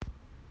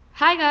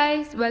Hi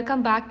guys,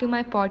 welcome back to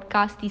my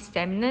podcast The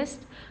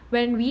STEMnist,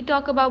 when we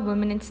talk about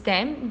women in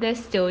STEM, their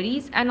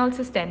stories and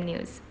also STEM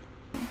news.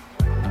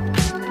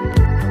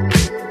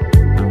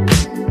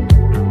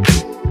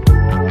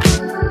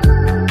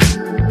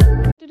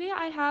 Today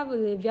I have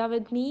Olivia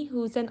with me,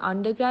 who's an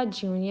undergrad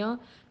junior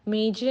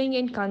majoring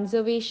in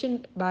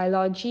conservation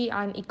biology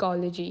and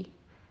ecology.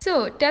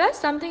 So, tell us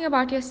something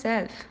about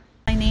yourself.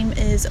 My name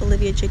is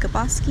Olivia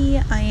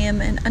Jakabosky. I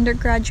am an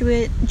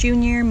undergraduate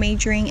junior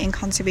majoring in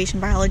conservation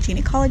biology and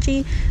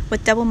ecology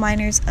with double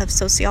minors of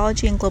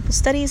sociology and global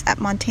studies at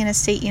Montana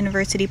State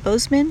University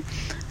Bozeman.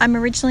 I'm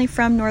originally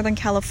from Northern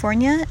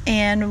California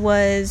and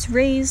was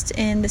raised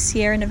in the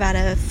Sierra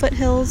Nevada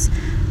foothills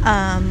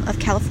of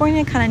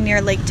California, kind of near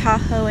Lake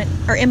Tahoe,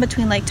 or in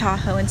between Lake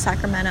Tahoe and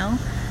Sacramento.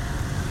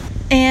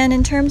 And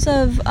in terms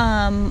of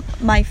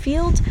my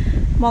field,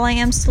 while I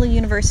am still a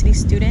university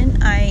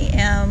student, I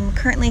am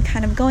currently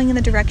kind of going in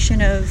the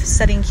direction of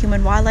studying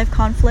human-wildlife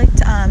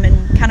conflict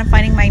and kind of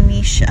finding my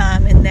niche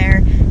in there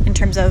in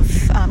terms of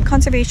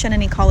conservation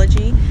and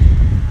ecology.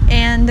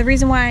 And the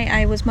reason why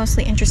I was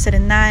mostly interested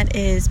in that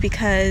is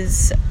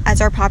because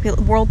as our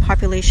world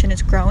population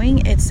is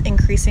growing, it's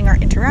increasing our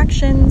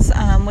interactions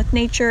with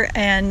nature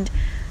and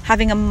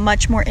having a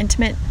much more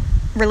intimate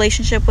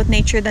relationship with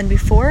nature than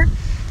before.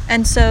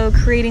 And so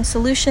creating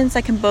solutions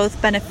that can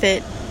both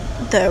benefit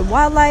the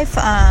wildlife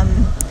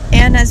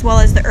and as well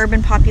as the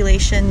urban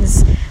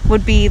populations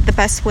would be the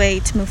best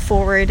way to move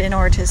forward in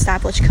order to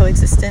establish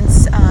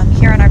coexistence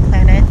here on our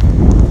planet.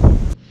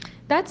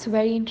 That's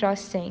very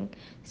interesting.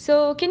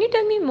 So, can you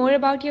tell me more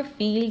about your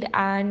field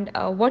and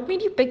what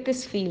made you pick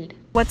this field?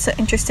 What's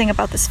interesting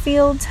about this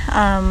field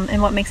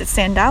and what makes it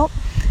stand out?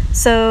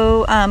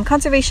 So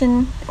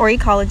conservation or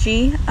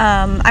ecology,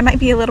 I might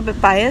be a little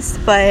bit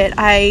biased, but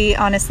I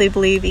honestly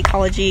believe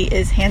ecology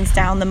is hands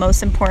down the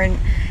most important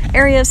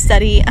area of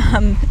study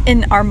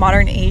in our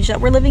modern age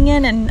that we're living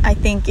in. And I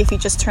think if you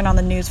just turn on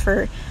the news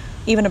for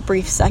even a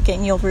brief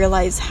second, you'll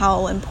realize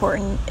how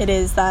important it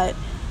is that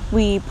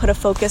we put a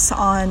focus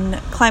on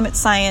climate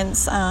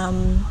science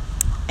and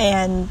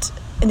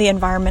the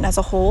environment as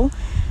a whole.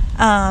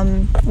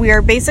 We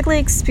are basically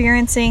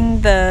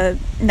experiencing the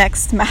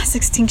next mass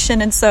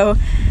extinction, and so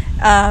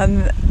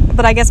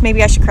but I guess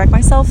maybe I should correct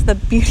myself. The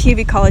beauty of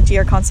ecology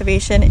or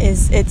conservation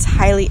is it's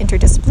highly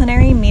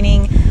interdisciplinary,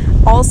 meaning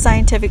all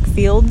scientific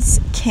fields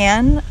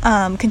can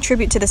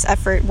contribute to this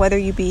effort, whether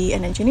you be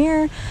an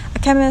engineer, a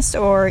chemist,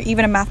 or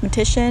even a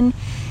mathematician.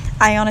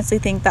 I honestly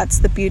think that's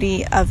the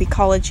beauty of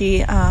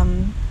ecology.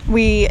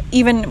 We,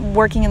 even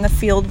working in the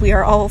field, we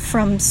are all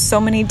from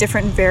so many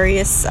different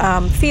various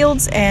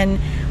fields, and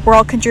we're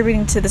all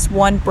contributing to this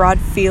one broad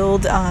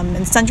field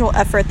and central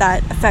effort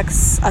that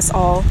affects us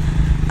all,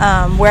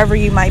 wherever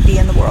you might be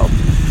in the world.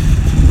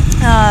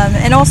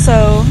 And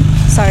also,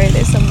 sorry,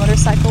 there's a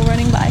motorcycle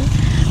running by.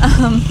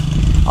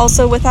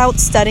 Also, without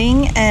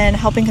studying and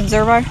helping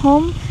conserve our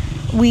home,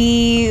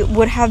 we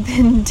would have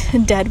been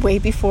dead way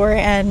before,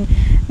 and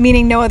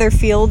meaning no other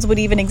fields would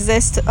even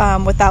exist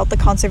without the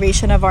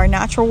conservation of our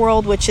natural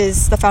world, which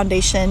is the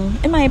foundation,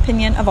 in my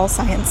opinion, of all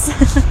science.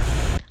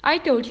 I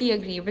totally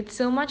agree. With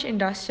so much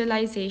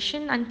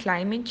industrialization and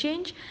climate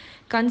change,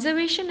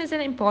 conservation is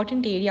an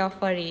important area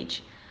of our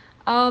age.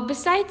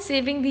 Besides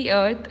saving the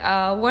earth,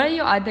 what are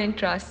your other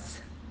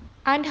interests?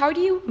 And how do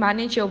you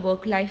manage your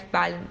work life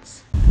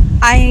balance?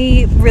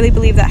 I really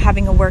believe that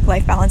having a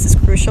work-life balance is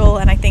crucial,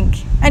 and I think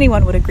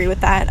anyone would agree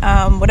with that.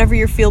 Whatever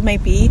your field may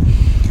be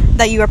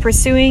that you are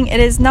pursuing, it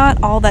is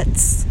not all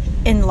that's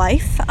in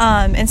life.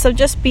 And so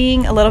just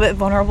being a little bit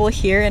vulnerable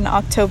here in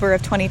October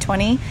of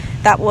 2020,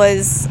 that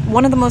was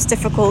one of the most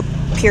difficult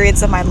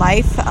periods of my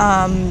life,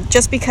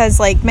 just because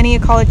like many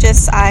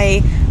ecologists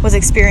I was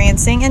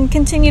experiencing and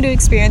continue to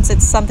experience,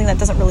 it's something that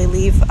doesn't really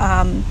leave,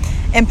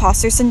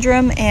 imposter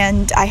syndrome,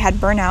 and I had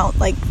burnout,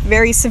 like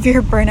very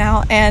severe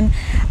burnout, and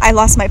I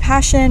lost my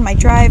passion, my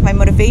drive, my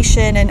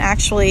motivation. And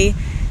actually,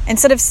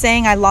 instead of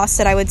saying I lost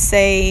it, I would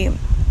say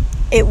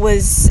it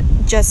was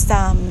just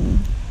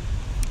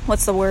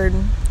what's the word?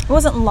 It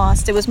wasn't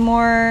lost. It was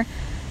more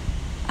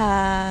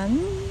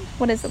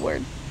what is the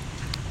word?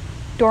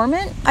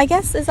 Dormant, I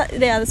guess. Is that,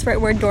 yeah, that's the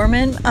right word,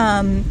 dormant.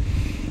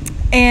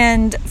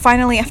 And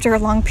finally, after a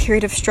long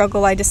period of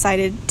struggle, I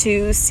decided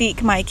to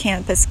seek my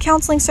campus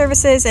counseling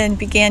services and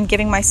began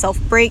giving myself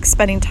breaks,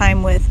 spending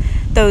time with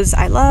those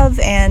I love.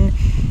 And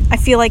I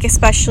feel like,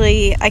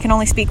 especially, I can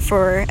only speak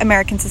for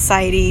American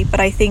society,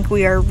 but I think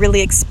we are really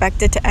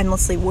expected to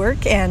endlessly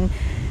work, and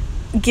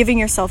giving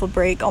yourself a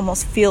break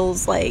almost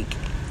feels like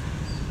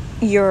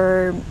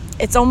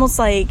it's almost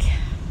like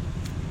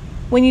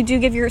when you do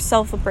give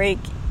yourself a break,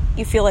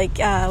 you feel like,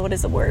 what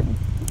is the word?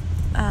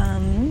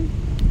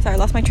 Sorry, I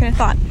lost my train of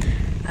thought.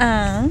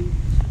 Oh,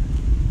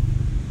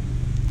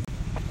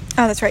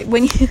 that's right.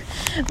 When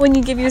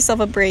you give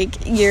yourself a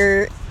break,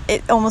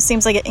 it almost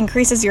seems like it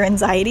increases your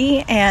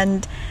anxiety,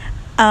 and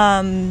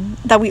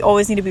that we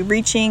always need to be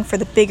reaching for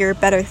the bigger,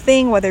 better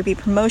thing, whether it be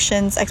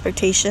promotions,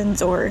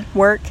 expectations, or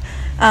work.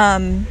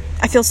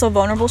 I feel so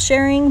vulnerable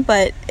sharing,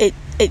 but it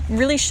it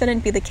really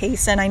shouldn't be the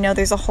case. And I know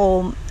there's a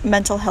whole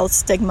mental health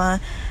stigma,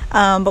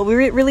 but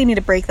we really need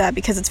to break that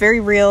because it's very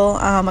real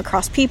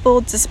across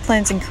people,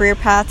 disciplines, and career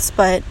paths.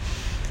 But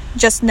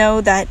just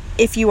know that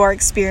if you are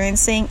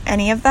experiencing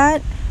any of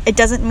that, it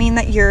doesn't mean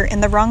that you're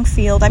in the wrong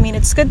field. I mean,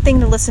 it's a good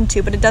thing to listen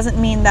to, but it doesn't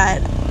mean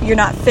that you're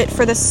not fit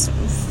for this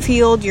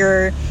field,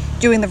 you're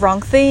doing the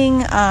wrong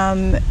thing,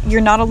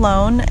 you're not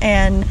alone.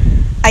 And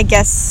I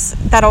guess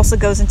that also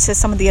goes into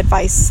some of the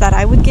advice that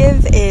I would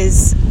give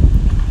is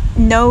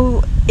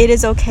know it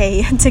is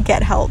okay to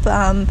get help.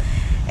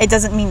 It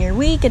doesn't mean you're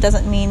weak, it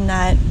doesn't mean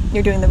that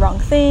you're doing the wrong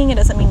thing, it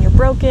doesn't mean you're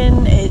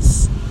broken,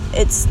 it's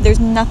there's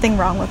nothing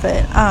wrong with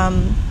it.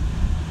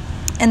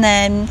 And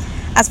then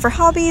as for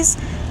hobbies,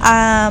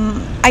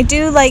 I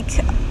do like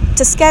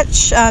to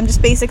sketch,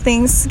 just basic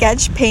things,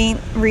 sketch, paint,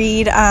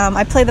 read.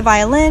 I play the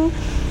violin.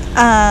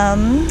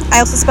 I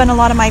also spend a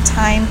lot of my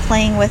time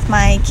playing with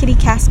my kitty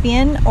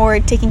Caspian or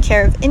taking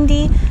care of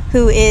Indy,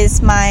 who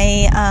is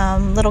my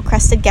little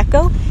crested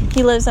gecko.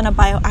 He lives in a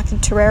bioactive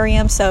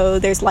terrarium, so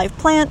there's live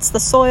plants. The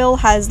soil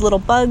has little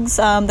bugs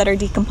that are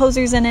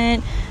decomposers in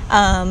it.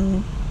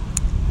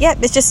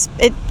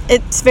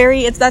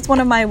 That's one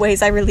of my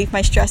ways I relieve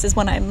my stress is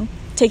when I'm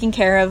taking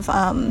care of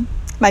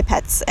my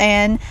pets.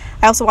 And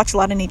I also watch a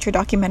lot of nature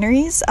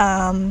documentaries.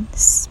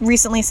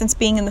 Recently, since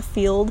being in the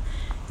field,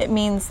 it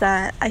means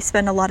that I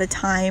spend a lot of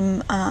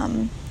time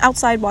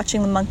outside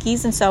watching the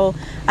monkeys, and so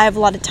I have a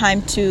lot of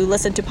time to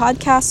listen to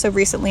podcasts. So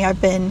recently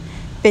I've been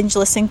binge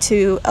listening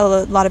to a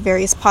lot of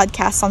various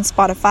podcasts on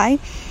Spotify.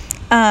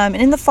 And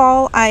in the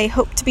fall, I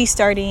hope to be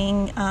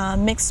starting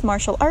mixed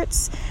martial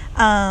arts.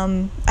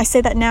 I say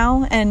that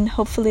now, and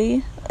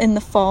hopefully in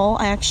the fall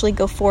I actually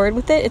go forward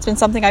with it. It's been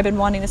something I've been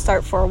wanting to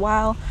start for a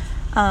while.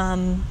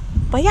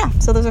 But yeah,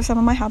 so those are some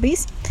of my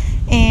hobbies.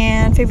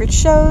 And favorite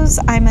shows,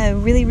 I'm a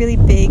really, really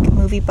big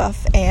movie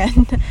buff,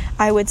 and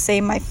I would say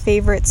my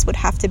favorites would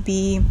have to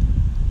be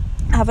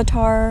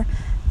Avatar.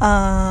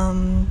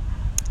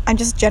 I'm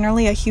just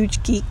generally a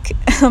huge geek,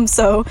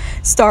 so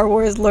Star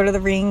Wars, Lord of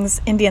the Rings,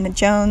 Indiana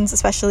Jones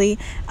especially,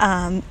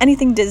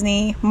 anything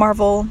Disney,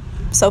 Marvel,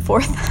 so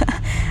forth.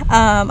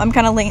 I'm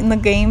kind of late in the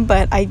game,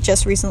 but I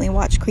just recently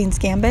watched Queen's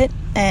Gambit,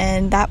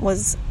 and that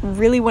was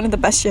really one of the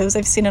best shows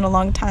I've seen in a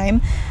long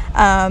time,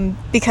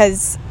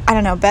 because, I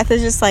don't know, Beth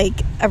is just like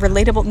a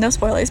relatable, no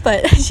spoilers,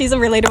 but she's a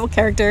relatable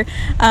character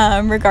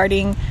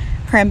regarding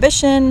her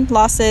ambition,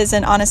 losses,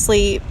 and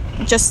honestly,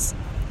 just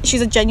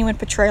she's a genuine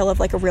portrayal of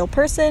like a real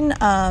person.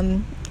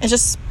 It's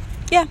just,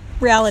 yeah,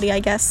 reality, I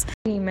guess.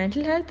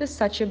 Mental health is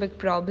such a big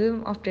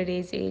problem of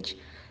today's age,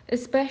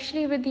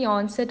 especially with the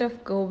onset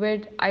of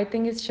COVID. I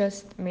think it's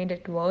just made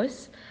it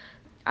worse.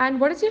 And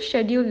what does your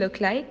schedule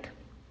look like?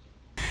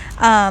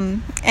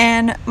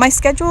 And my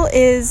schedule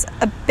is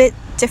a bit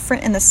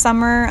different in the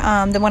summer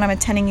than when I'm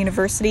attending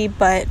university,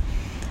 but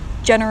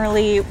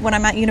generally when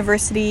I'm at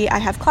university, I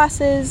have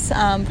classes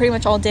pretty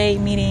much all day,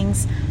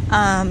 meetings.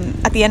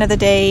 At the end of the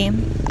day,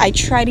 I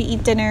try to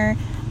eat dinner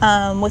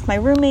with my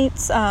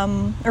roommates,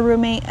 a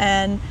roommate,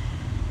 and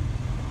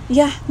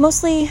yeah,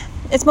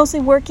 it's mostly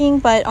working,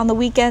 but on the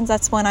weekends,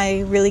 that's when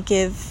I really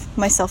give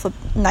myself a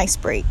nice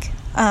break.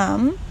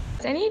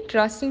 Any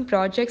interesting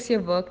projects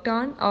you've worked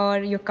on or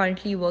you're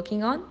currently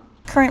working on?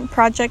 Current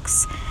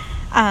projects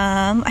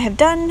I have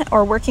done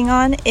or working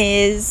on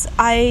is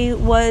I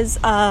was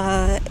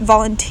a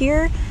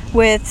volunteer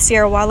with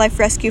Sierra Wildlife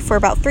Rescue for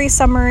about 3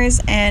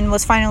 summers and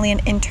was finally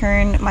an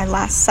intern my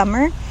last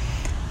summer.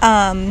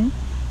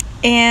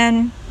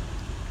 And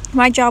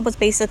my job was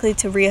basically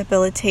to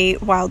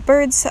rehabilitate wild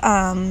birds,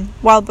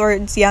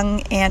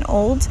 young and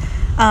old,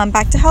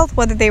 back to health,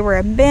 whether they were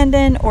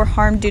abandoned or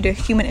harmed due to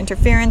human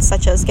interference,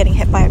 such as getting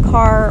hit by a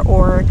car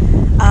or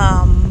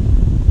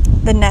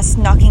the nest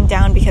knocking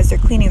down because they're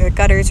cleaning their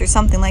gutters or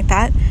something like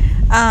that.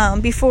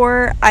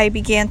 Before I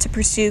began to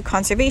pursue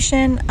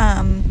conservation,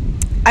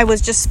 I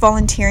was just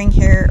volunteering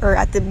here or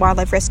at the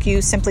wildlife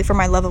rescue simply for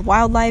my love of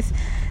wildlife,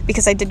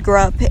 because I did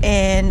grow up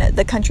in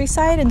the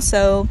countryside, and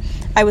so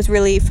I was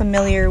really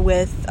familiar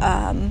with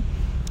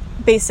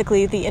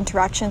basically the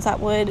interactions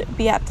that would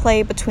be at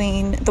play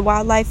between the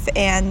wildlife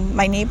and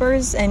my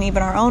neighbors and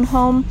even our own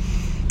home.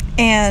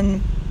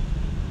 And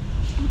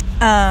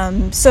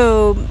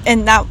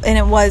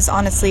it was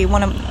honestly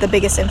one of the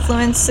biggest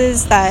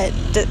influences that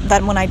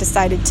when I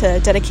decided to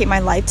dedicate my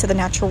life to the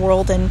natural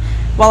world. And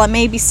while it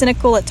may be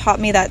cynical, it taught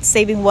me that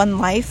saving one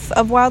life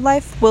of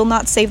wildlife will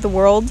not save the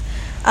world,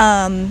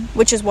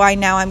 which is why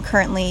now I'm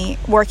currently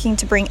working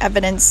to bring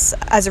evidence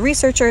as a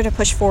researcher to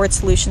push forward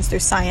solutions through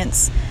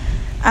science.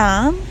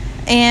 As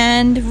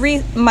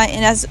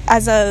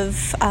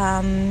of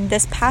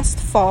this past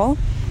fall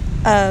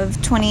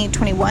of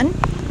 2021,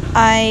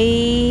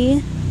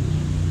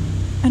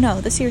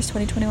 this year is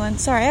 2021.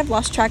 Sorry, I've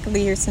lost track of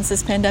the years since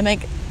this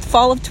pandemic.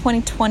 Fall of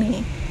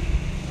 2020.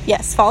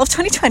 Yes, fall of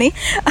 2020.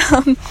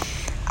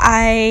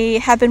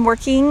 I have been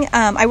working.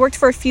 I worked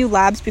for a few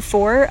labs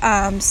before.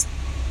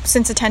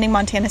 Since attending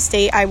Montana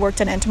State, I worked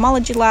in an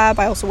entomology lab.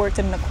 I also worked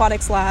in an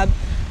aquatics lab.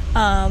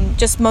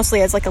 just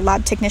mostly as like a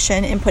lab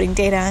technician, inputting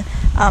data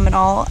and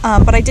all.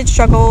 But I did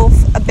struggle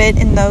a bit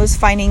in those,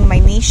 finding my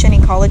niche in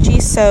ecology.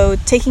 So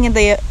taking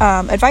the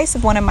advice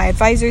of one of my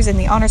advisors in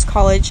the honors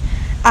college,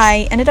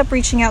 I ended up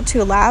reaching out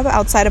to a lab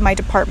outside of my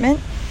department.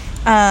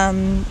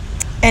 And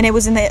it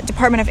was in the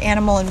Department of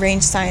Animal and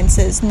Range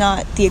Sciences,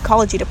 not the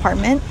Ecology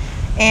department.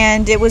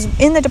 And it was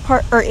in the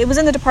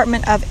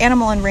Department of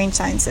Animal and Range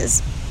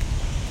Sciences.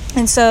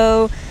 And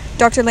so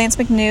Dr. Lance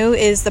McNew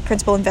is the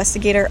principal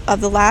investigator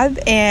of the lab,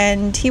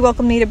 and he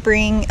welcomed me to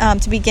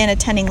begin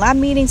attending lab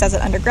meetings as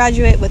an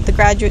undergraduate with the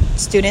graduate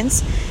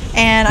students.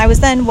 And I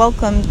was then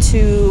welcomed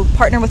to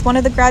partner with one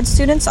of the grad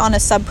students on a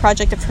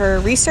sub-project of her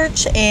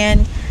research,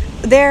 and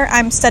there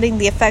I'm studying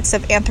the effects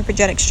of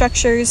anthropogenic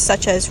structures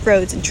such as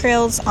roads and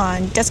trails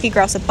on dusky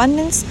grouse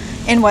abundance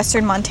in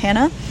western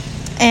Montana.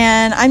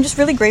 And I'm just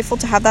really grateful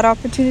to have that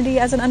opportunity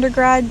as an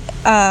undergrad,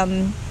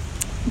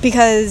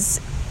 because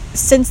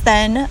since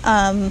then,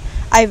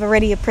 I've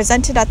already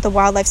presented at the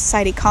Wildlife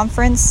Society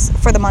Conference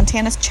for the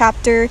Montana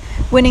chapter,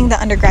 winning the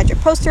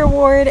undergraduate poster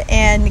award,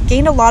 and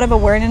gained a lot of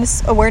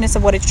awareness of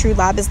what a true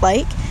lab is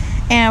like.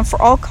 And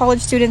for all college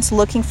students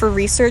looking for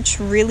research,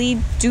 really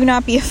do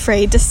not be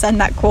afraid to send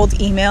that cold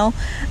email.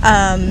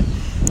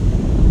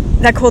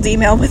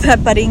 With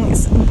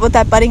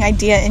that budding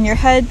idea in your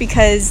head,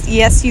 because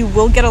yes, you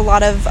will get a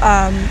lot of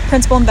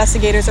principal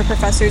investigators or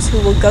professors who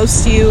will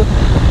ghost you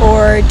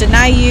or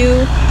deny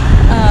you.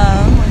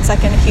 1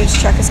 second, a huge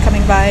truck is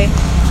coming by.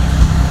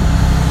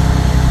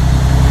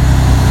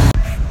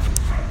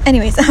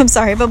 Anyways, I'm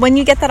sorry, but when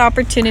you get that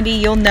opportunity,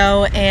 you'll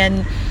know,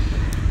 and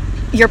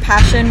your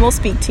passion will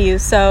speak to you.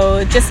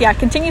 So just,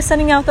 continue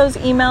sending out those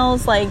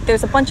emails. Like,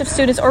 there's a bunch of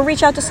students, or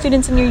reach out to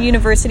students in your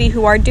university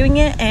who are doing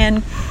it,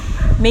 and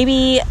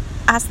maybe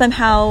ask them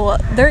how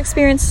their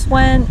experience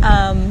went,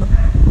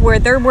 where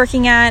they're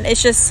working at.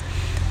 It's just,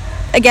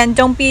 again,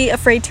 don't be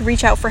afraid to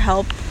reach out for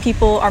help.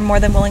 People are more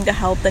than willing to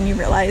help than you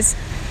realize.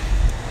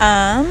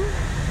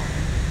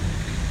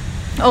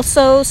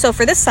 Also, so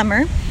for this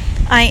summer,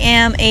 I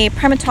am a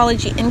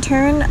primatology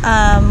intern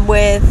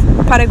with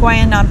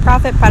Paraguayan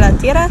nonprofit Para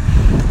Tierra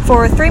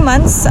for 3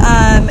 months,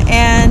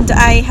 and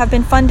I have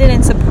been funded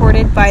and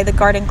supported by the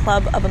Garden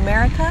Club of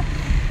America.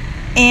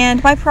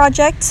 And my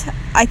project,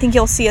 I think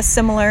you'll see a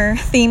similar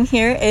theme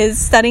here, is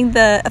studying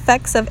the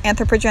effects of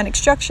anthropogenic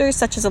structures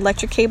such as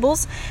electric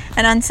cables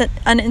and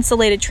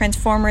uninsulated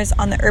transformers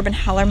on the urban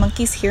howler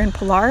monkeys here in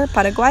Pilar,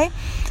 Paraguay,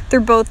 through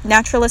both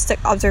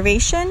naturalistic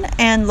observation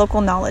and local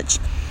knowledge.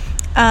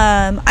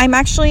 I'm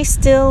actually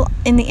still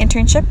in the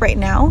internship right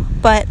now,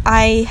 but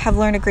I have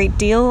learned a great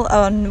deal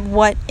on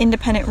what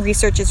independent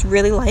research is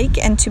really like,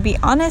 and to be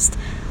honest,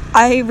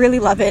 I really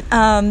love it.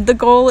 The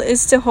goal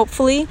is to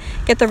hopefully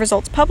get the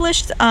results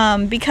published.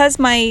 Because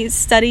my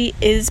study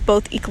is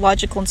both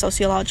ecological and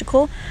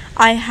sociological,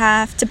 I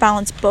have to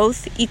balance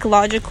both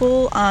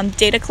ecological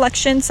data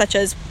collection, such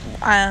as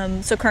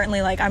so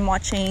currently, like, I'm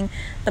watching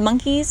the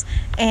monkeys,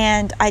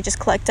 and I just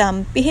collect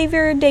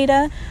behavior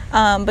data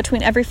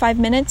between every 5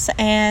 minutes,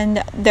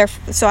 and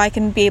so I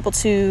can be able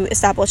to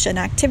establish an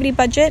activity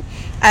budget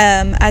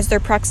as their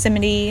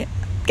proximity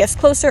gets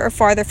closer or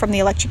farther from the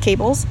electric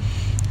cables.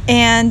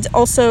 And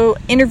also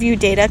interview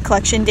data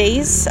collection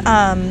days,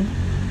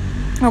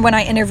 or when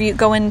I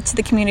go into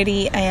the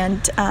community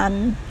and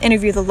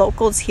interview the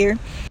locals here.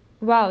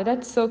 Wow,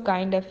 that's so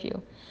kind of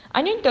you.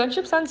 And your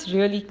internship sounds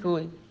really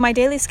cool. My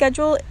daily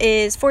schedule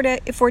is 4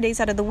 days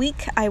out of the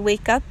week. I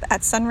wake up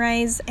at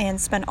sunrise and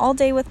spend all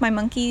day with my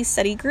monkey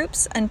study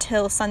groups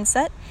until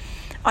sunset.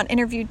 On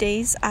interview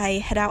days,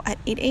 I head out at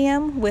 8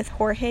 a.m. with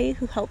Jorge,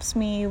 who helps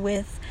me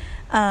with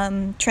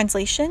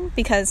translation,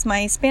 because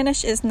my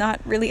Spanish is not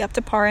really up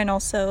to par, and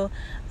also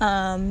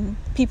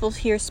people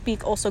here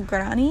speak also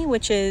Guarani,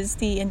 which is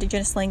the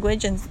indigenous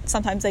language, and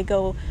sometimes they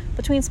go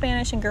between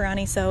Spanish and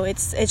Guarani, so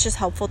it's just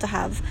helpful to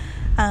have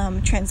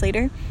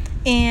translator.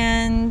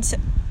 And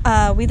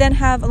we then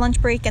have a lunch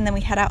break, and then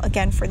we head out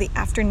again for the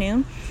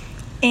afternoon.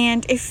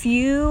 And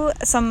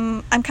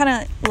I'm kind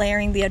of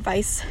layering the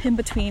advice in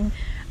between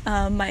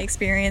my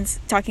experience,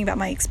 talking about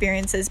my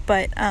experiences,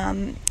 but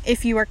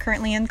if you are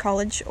currently in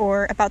college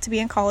or about to be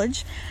in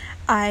college,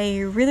 I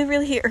really,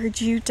 really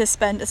urge you to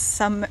spend a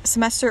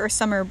semester or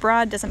summer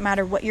abroad. Doesn't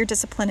matter what your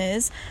discipline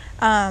is.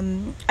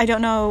 I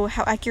don't know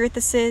how accurate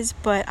this is,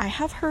 but I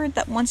have heard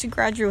that once you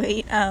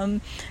graduate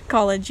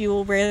college, you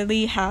will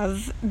rarely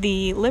have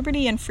the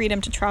liberty and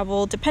freedom to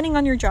travel, depending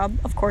on your job,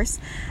 of course.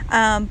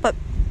 But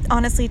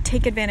honestly,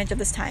 take advantage of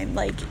this time.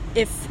 Like,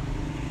 if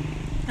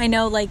I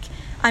know, like,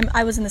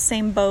 I was in the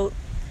same boat,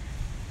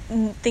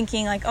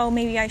 thinking like, oh,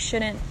 maybe I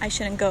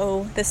shouldn't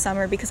go this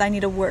summer because I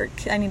need to work,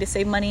 I need to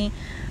save money.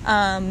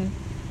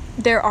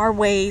 There are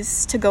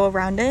ways to go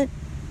around it.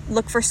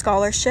 Look for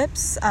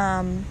scholarships.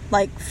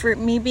 Like, for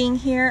me being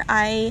here,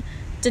 I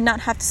did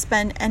not have to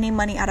spend any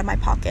money out of my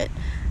pocket.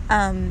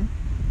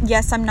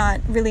 Yes, I'm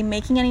not really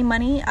making any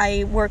money.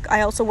 I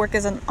also work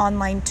as an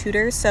online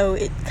tutor, so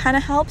it kind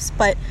of helps,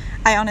 but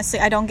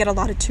I don't get a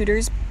lot of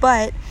tutor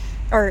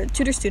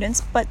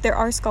students, but there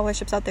are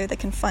scholarships out there that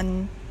can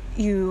fund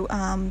you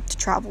to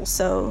travel.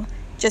 So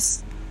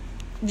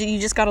you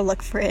just got to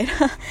look for it.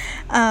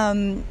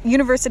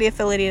 University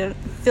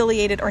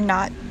affiliated or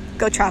not,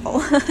 go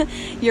travel.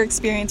 Your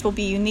experience will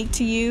be unique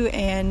to you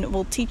and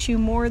will teach you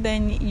more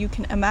than you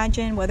can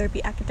imagine, whether it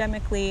be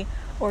academically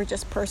or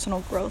just personal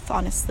growth.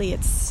 Honestly,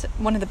 it's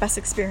one of the best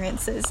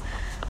experiences.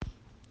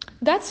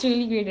 That's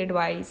really great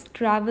advice.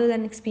 Travel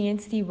and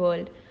experience the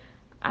world.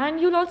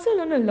 And you'll also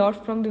learn a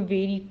lot from the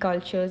varied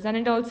cultures, and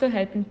it also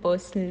helps in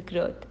personal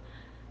growth.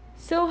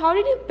 So, how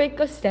did you pick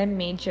a STEM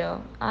major?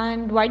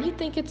 And why do you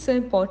think it's so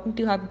important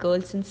to have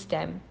girls in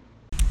STEM?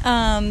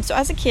 So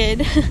as a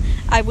kid,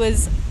 I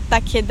was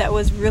that kid that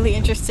was really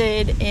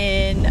interested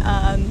in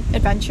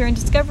adventure and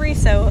discovery.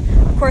 So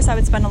of course I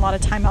would spend a lot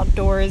of time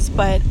outdoors,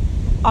 but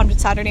on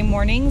Saturday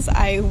mornings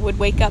I would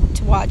wake up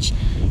to watch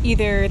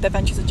either The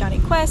Adventures of Johnny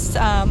Quest,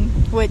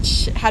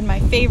 which had my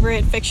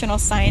favorite fictional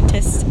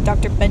scientist,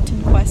 Dr.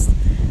 Benton Quest,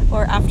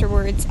 or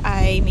afterwards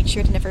I made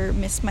sure to never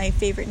miss my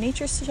favorite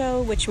nature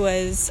show, which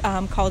was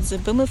called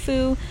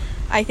Zaboomafoo.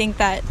 I think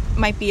that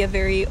might be a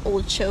very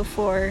old show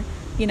for,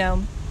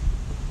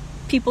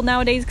 people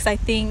nowadays, because I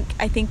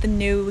think the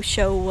new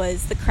show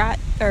was the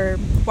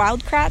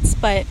Wild Kratts,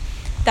 but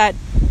that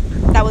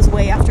was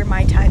way after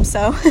my time.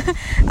 So,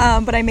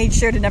 but I made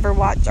sure to never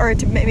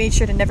made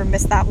sure to never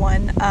miss that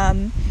one.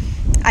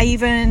 I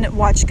even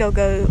watched Go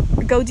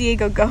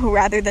Diego Go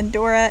rather than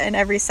Dora, and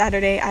every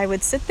Saturday I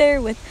would sit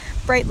there with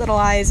bright little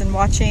eyes and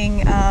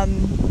watching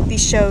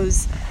these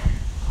shows.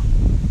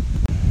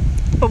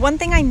 But one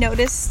thing I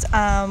noticed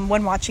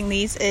when watching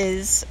these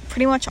is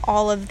pretty much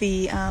all of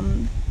the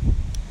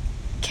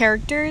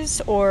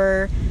characters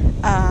or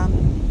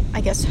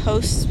I guess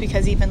hosts,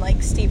 because even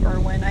like Steve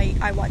Irwin,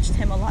 I watched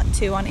him a lot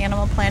too on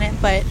Animal Planet,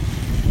 but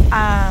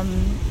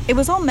it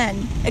was all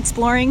men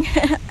exploring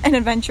and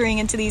adventuring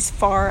into these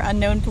far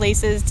unknown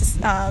places,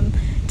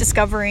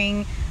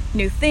 discovering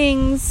new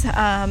things,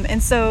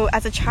 and so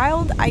as a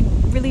child I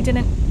really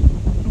didn't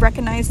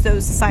recognize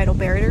those societal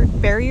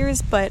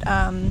barriers, but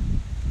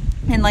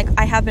and like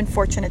I have been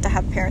fortunate to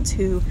have parents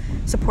who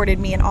supported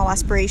me in all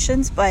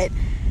aspirations, but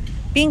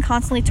being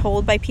constantly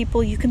told by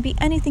people you can be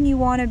anything you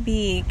want to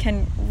be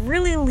can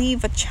really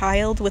leave a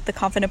child with the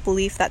confident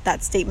belief that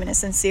that statement is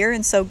sincere.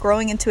 And so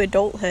growing into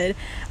adulthood,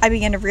 I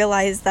began to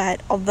realize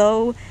that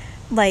although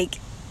like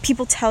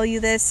people tell you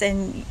this,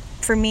 and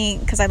for me,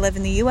 because I live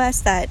in the US,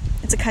 that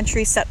it's a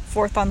country set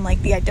forth on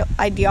like the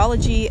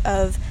ideology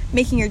of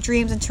making your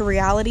dreams into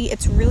reality,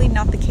 it's really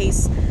not the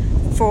case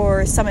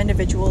for some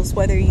individuals,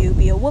 whether you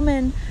be a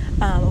woman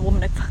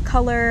of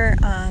color,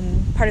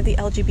 part of the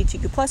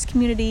LGBTQ plus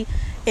community.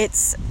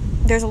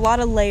 There's a lot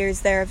of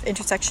layers there of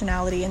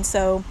intersectionality, and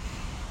so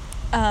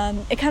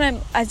it kind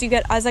of,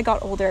 as I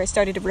got older, I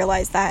started to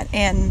realize that.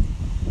 And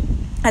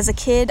as a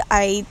kid,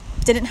 I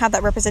didn't have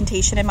that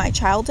representation in my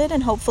childhood,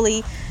 and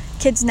hopefully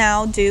kids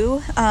now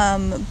do.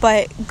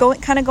 But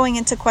going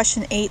into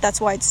question 8,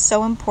 that's why it's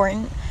so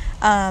important.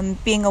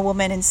 Being a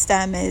woman in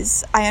STEM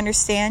is, I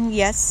understand,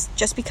 yes,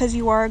 just because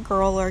you are a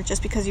girl or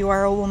just because you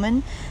are a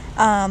woman,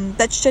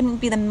 that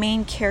shouldn't be the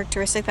main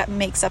characteristic that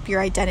makes up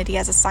your identity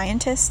as a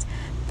scientist.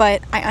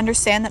 But I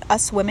understand that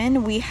us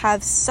women, we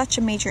have such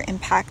a major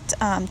impact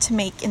to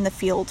make in the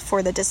field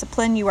for the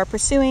discipline you are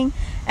pursuing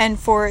and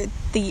for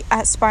the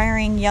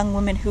aspiring young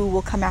women who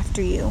will come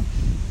after you.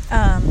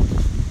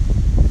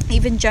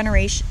 Even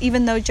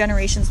though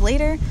generations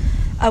later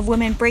of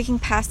women breaking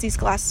past these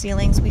glass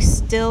ceilings, we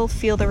still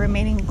feel the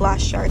remaining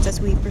glass shards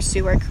as we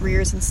pursue our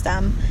careers in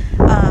STEM.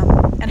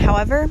 And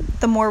however,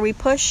 the more we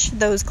push,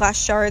 those glass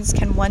shards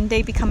can one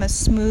day become as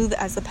smooth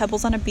as the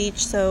pebbles on a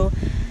beach. So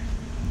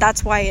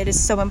that's why it is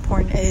so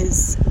important,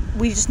 is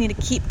we just need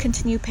to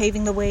continue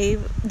paving the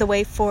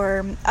way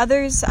for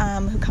others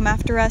who come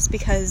after us,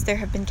 because there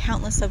have been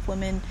countless of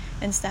women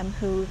in STEM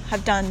who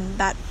have done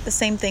the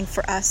same thing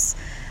for us.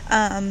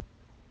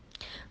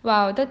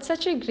 Wow, that's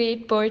such a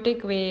great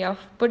poetic way of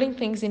putting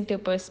things into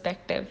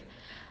perspective.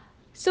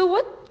 So,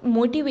 what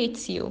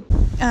motivates you?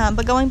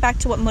 But going back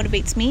to what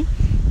motivates me,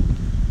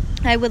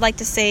 I would like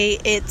to say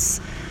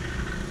it's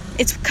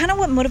kind of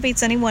what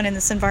motivates anyone in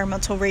this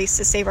environmental race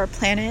to save our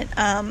planet,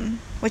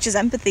 which is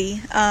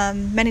empathy.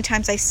 Many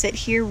times I sit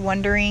here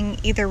wondering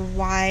either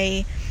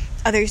why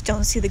others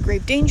don't see the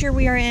grave danger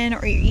we are in,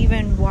 or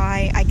even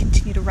why I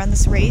continue to run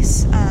this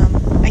race.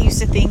 I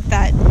used to think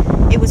that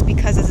it was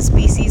because as a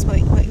species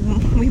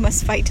we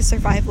must fight to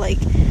survive like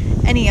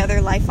any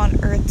other life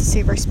on Earth to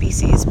save our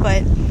species,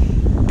 but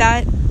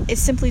that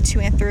is simply too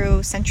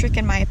anthropocentric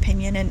in my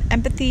opinion, and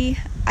empathy,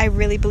 I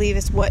really believe,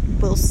 is what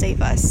will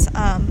save us.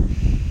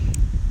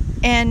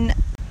 And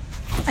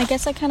I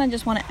guess I kind of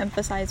just want to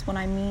emphasize when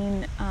I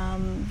mean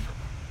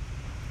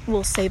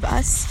will save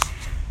us.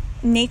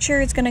 Nature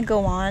is going to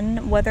go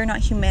on whether or not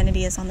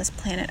humanity is on this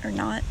planet or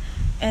not.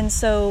 And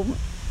so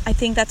I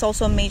think that's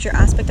also a major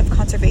aspect of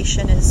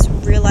conservation, is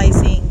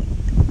realizing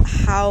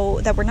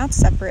that we're not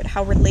separate,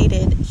 how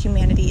related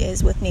humanity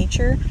is with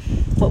nature.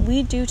 What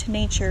we do to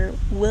nature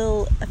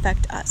will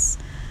affect us.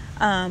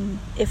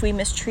 If we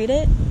mistreat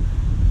it,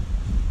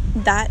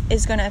 that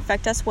is going to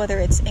affect us, whether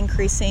it's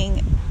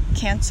increasing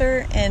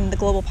cancer in the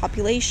global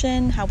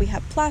population, how we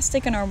have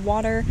plastic in our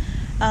water,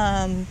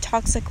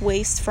 toxic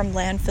waste from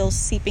landfills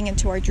seeping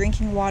into our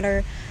drinking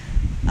water.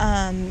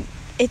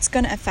 It's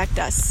going to affect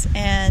us,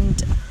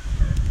 and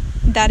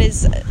that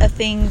is a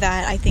thing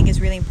that I think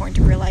is really important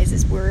to realize,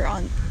 is we're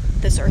on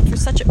this earth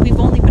we've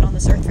only been on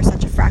this earth for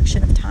such a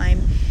fraction of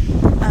time,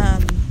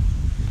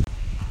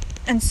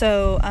 and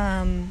so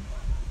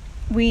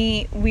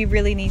we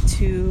really need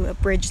to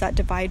bridge that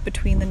divide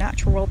between the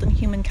natural world and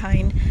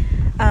humankind.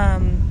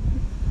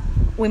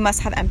 We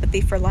must have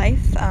empathy for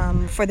life,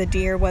 for the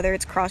deer, whether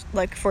it's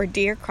for a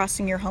deer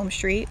crossing your home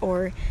street,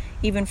 or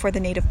even for the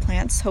native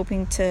plants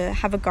hoping to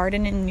have a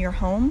garden in your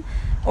home,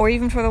 or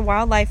even for the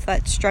wildlife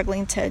that's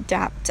struggling to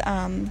adapt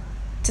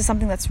to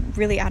something that's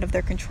really out of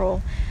their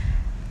control.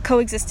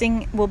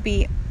 Coexisting will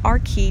be our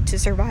key to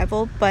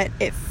survival, but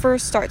it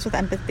first starts with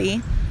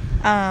empathy.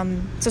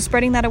 So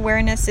spreading that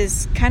awareness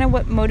is kind of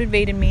what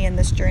motivated me in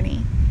this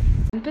journey.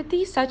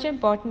 Empathy is such an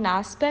important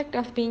aspect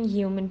of being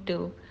human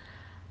too.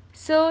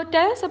 So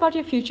tell us about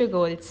your future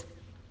goals.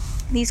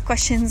 These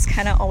questions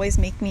kind of always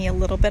make me a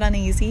little bit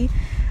uneasy,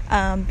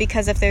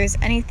 because if there's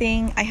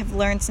anything I have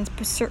learned since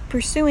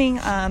pursuing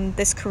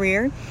this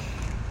career,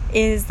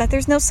 is that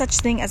there's no such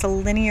thing as a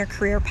linear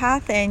career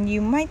path, and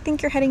you might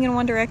think you're heading in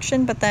one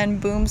direction, but then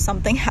boom,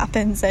 something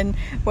happens, and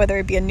whether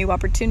it be a new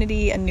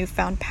opportunity, a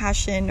newfound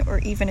passion, or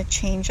even a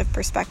change of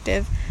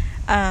perspective.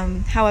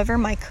 However,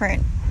 my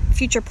current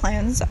future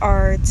plans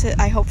are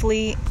I hope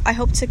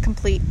to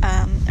complete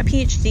a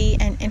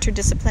PhD in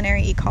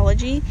interdisciplinary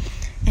ecology,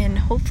 and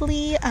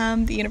hopefully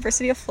the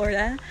University of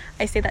Florida.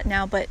 I say that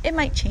now, but it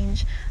might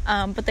change.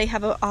 But they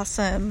have an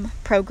awesome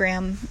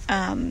program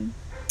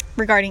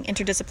regarding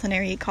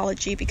interdisciplinary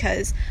ecology,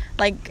 because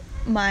like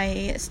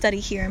my study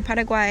here in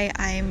Paraguay,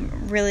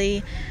 I'm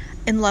really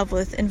in love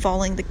with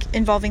involving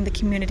the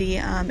community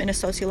in a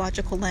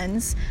sociological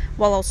lens,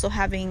 while also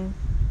having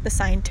the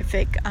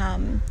scientific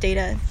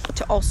data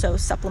to also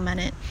supplement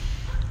it.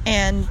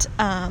 And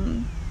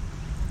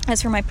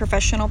as for my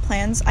professional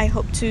plans, I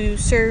hope to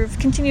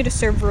continue to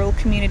serve rural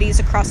communities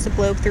across the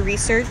globe through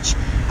research,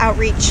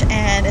 outreach,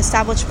 and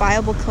establish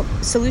viable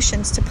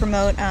solutions to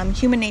promote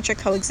human-nature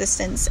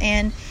coexistence.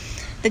 And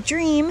the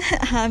dream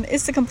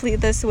is to complete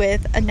this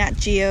with a Nat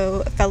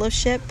Geo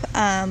fellowship.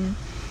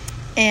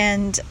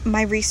 And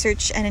my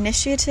research and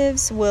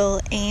initiatives will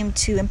aim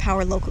to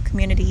empower local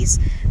communities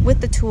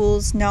with the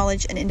tools,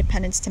 knowledge, and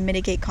independence to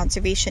mitigate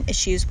conservation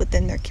issues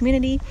within their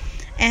community.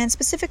 And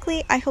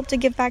specifically, I hope to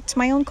give back to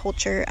my own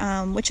culture,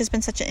 which has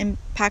been such an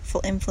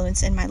impactful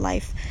influence in my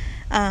life,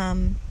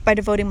 by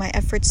devoting my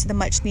efforts to the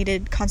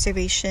much-needed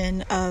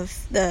conservation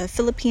of the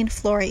Philippine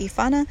flora y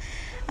fauna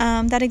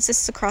that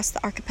exists across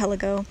the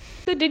archipelago.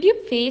 So did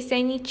you face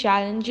any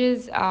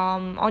challenges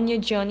on your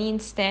journey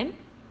in STEM?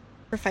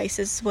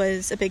 Sacrifices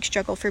was a big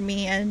struggle for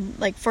me, and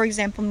like, for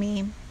example,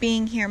 me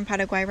being here in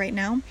Paraguay right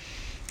now,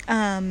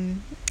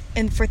 and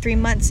for 3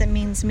 months it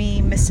means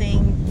me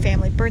missing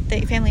family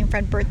and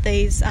friend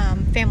birthdays,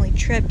 family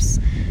trips.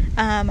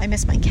 I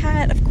miss my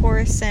cat, of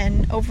course,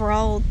 and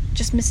overall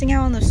just missing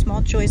out on those small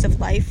joys of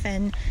life.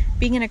 And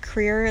being in a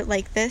career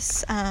like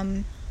this,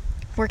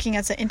 working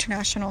as an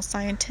international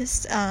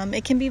scientist,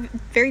 it can be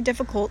very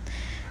difficult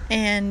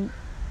and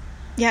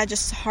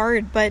just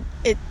hard, but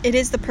it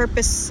is the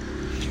purpose.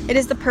 It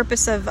is the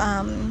purpose of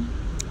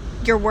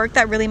your work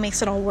that really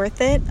makes it all worth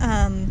it.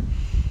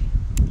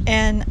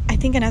 And I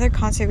think another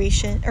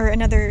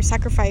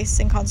sacrifice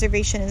in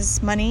conservation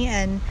is money.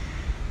 And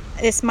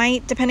this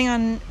might, depending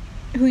on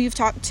who you've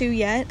talked to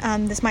yet,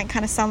 this might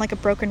kind of sound like a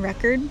broken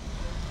record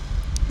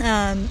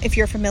if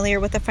you're familiar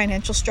with the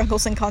financial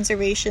struggles in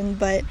conservation,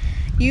 but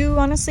you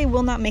honestly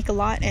will not make a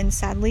lot. And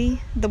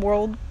sadly, the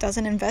world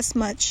doesn't invest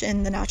much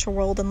in the natural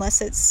world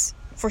unless it's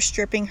for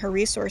stripping her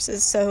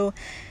resources. So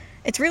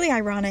it's really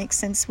ironic,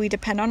 since we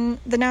depend on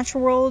the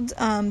natural world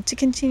to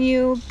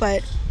continue,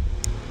 but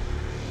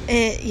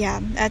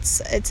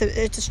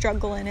it's a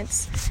struggle, and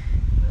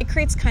it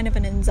creates kind of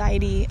an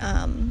anxiety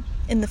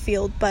in the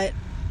field, but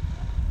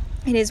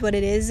it is what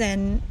it is,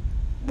 and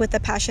with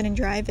the passion and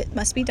drive, it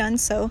must be done.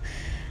 So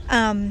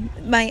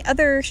my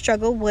other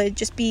struggle would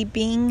just be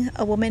being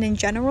a woman in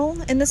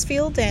general in this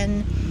field,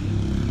 and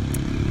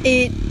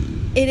it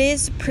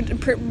is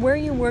where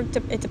you work.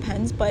 It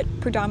depends, but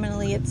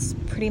predominantly it's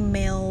pretty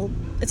male.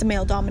 It's a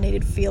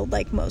male-dominated field,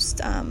 like most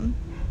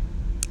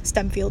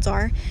STEM fields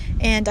are.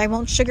 And I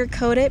won't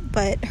sugarcoat it,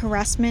 but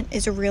harassment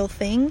is a real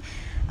thing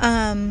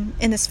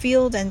in this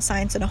field, and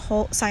science as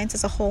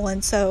a whole.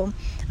 And so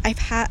I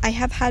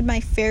have had my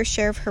fair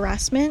share of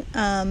harassment,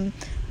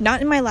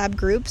 not in my lab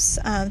groups,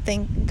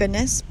 thank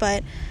goodness,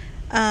 but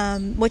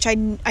which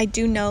I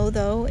do know,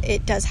 though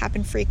it does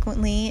happen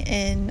frequently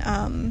in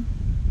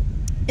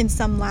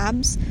some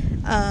labs,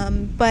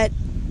 but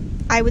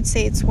I would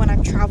say it's when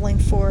I'm traveling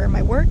for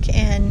my work.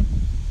 And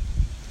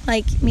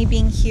like me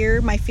being here,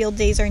 my field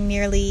days are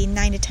nearly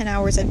 9 to 10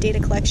 hours of data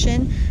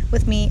collection,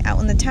 with me out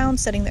in the town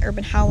studying the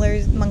urban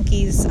howlers,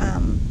 monkeys,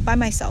 by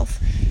myself.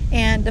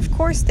 And of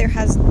course, there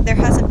hasn't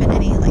been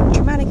any like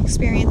traumatic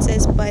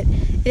experiences, but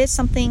it is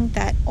something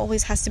that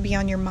always has to be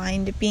on your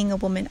mind, being a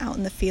woman out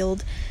in the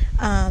field.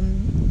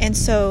 And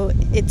so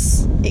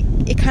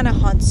it kind of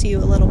haunts you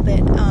a little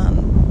bit,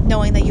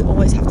 knowing that you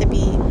always have to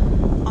be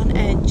on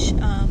edge,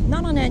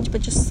 not on edge,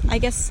 but just, I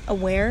guess,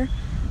 aware,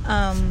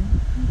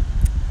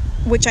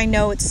 which I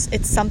know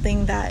it's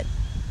something that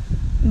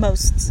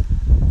most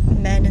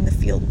men in the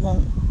field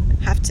won't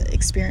have to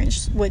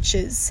experience, which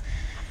is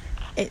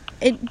it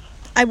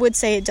I would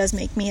say it does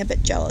make me a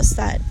bit jealous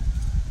that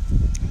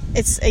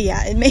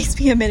it makes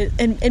me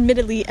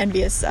admittedly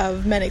envious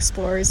of men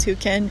explorers who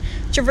can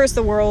traverse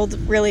the world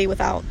really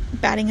without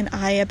batting an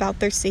eye about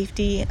their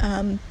safety,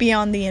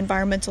 beyond the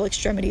environmental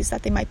extremities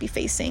that they might be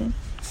facing.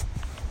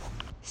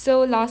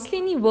 So, lastly,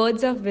 any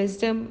words of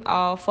wisdom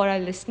for our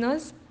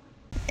listeners?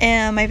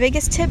 And my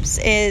biggest tips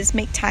is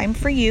make time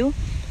for you.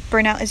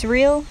 Burnout is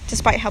real,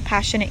 despite how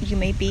passionate you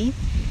may be.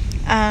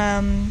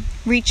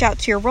 Reach out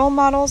to your role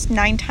models.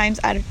 9 times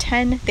out of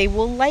 10, they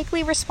will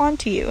likely respond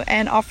to you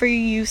and offer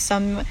you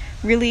some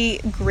really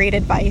great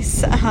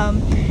advice.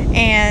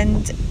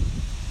 And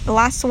the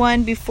last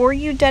one, before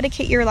you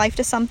dedicate your life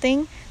to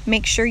something,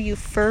 make sure you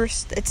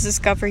first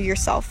discover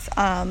yourself.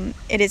 Once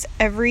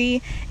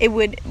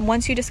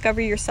you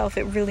discover yourself,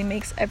 it really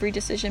makes every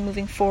decision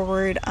moving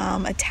forward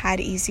a tad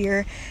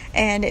easier.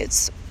 And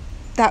it's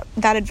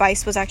that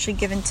advice was actually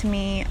given to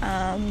me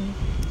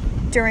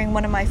during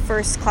one of my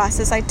first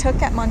classes I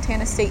took at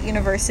Montana State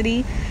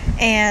University,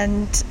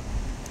 and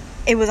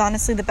it was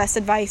honestly the best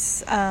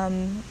advice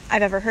I've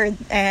ever heard.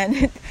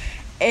 And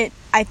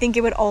I think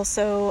it would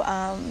also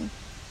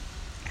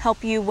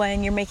help you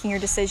when you're making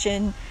your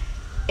decision.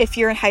 If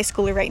you're in high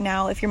school right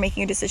now, if you're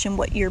making a decision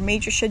what your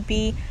major should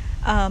be,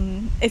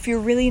 if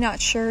you're really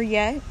not sure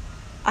yet,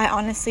 I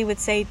honestly would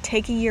say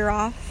take a year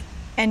off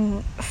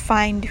and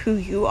find who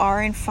you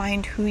are and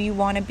find who you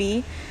want to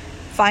be,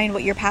 find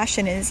what your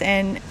passion is,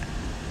 and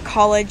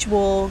college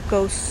will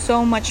go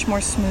so much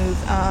more smooth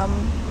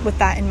with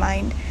that in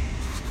mind.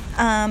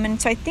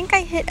 And so I think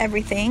I hit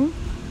everything.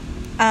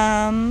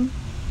 But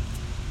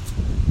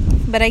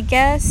I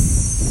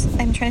guess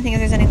I'm trying to think if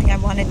there's anything I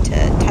wanted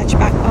to touch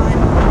back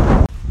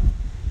on.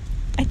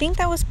 I think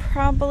that was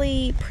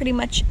probably pretty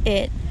much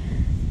it.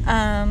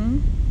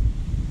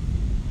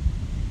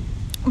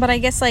 But I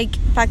guess, like,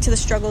 back to the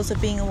struggles of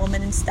being a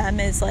woman in STEM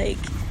is, like,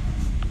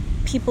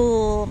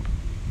 people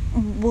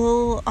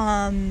will,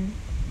 and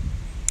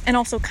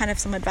also kind of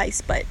some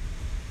advice, but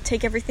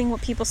take everything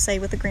what people say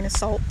with a grain of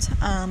salt,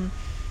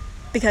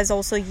 because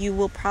also you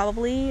will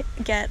probably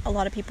get a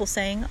lot of people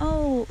saying,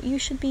 oh, you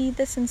should be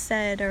this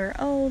instead, or,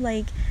 oh,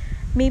 like,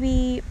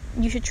 maybe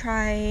you should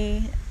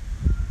try,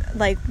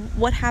 like,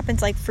 what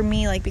happens, like, for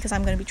me, like, because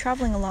I'm going to be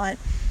traveling a lot,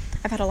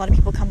 I've had a lot of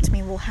people come to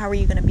me, well, how are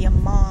you going to be a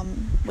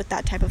mom with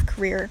that type of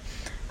career?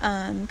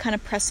 Kind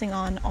of pressing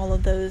on all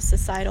of those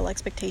societal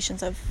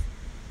expectations of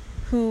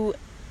who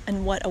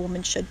and what a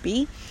woman should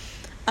be.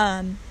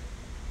 And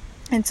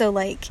so,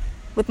 like,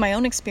 with my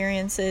own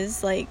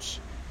experiences, like,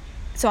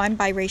 so I'm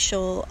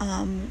biracial,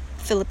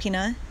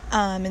 Filipina,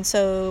 and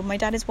so my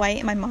dad is white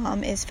and my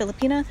mom is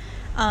Filipina,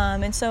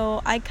 and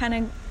so I kind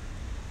of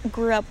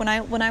grew up when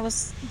I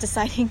was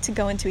deciding to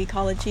go into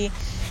ecology.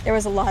 There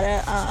was a lot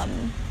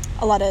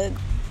of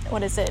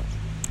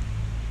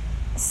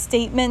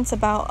statements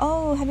about,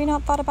 oh, have you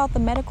not thought about the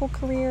medical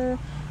career?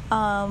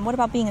 What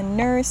about being a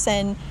nurse?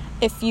 And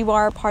if you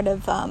are part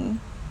of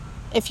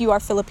if you are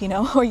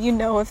Filipino or you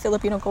know of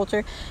Filipino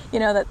culture, you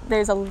know that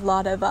there's a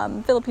lot of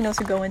Filipinos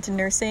who go into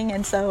nursing,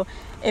 and so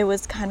it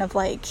was kind of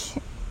like,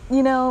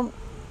 you know,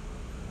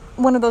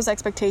 one of those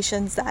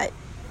expectations that,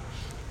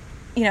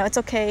 you know, it's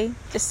okay,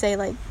 just say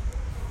like,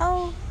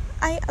 oh,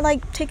 I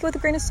like, take it with a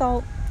grain of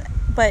salt,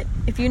 but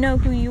if you know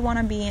who you want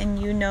to be and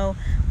you know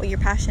what your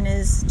passion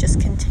is, just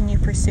continue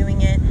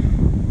pursuing it,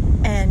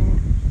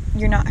 and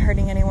you're not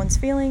hurting anyone's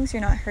feelings,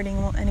 you're not hurting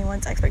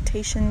anyone's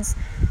expectations.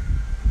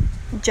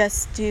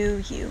 Just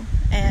do you,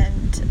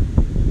 and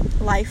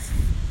life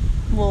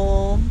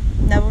will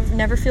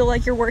never feel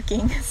like you're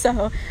working.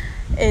 So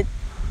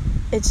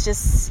it's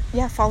just,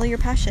 yeah, follow your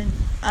passion.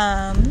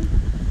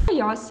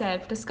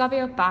 Yourself, discover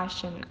your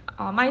passion.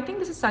 I think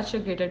this is such a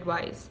great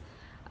advice.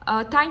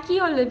 Thank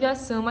you, Olivia,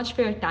 so much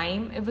for your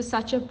time. It was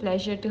such a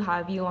pleasure to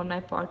have you on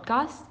my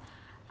podcast,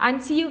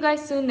 and see you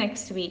guys soon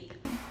next week.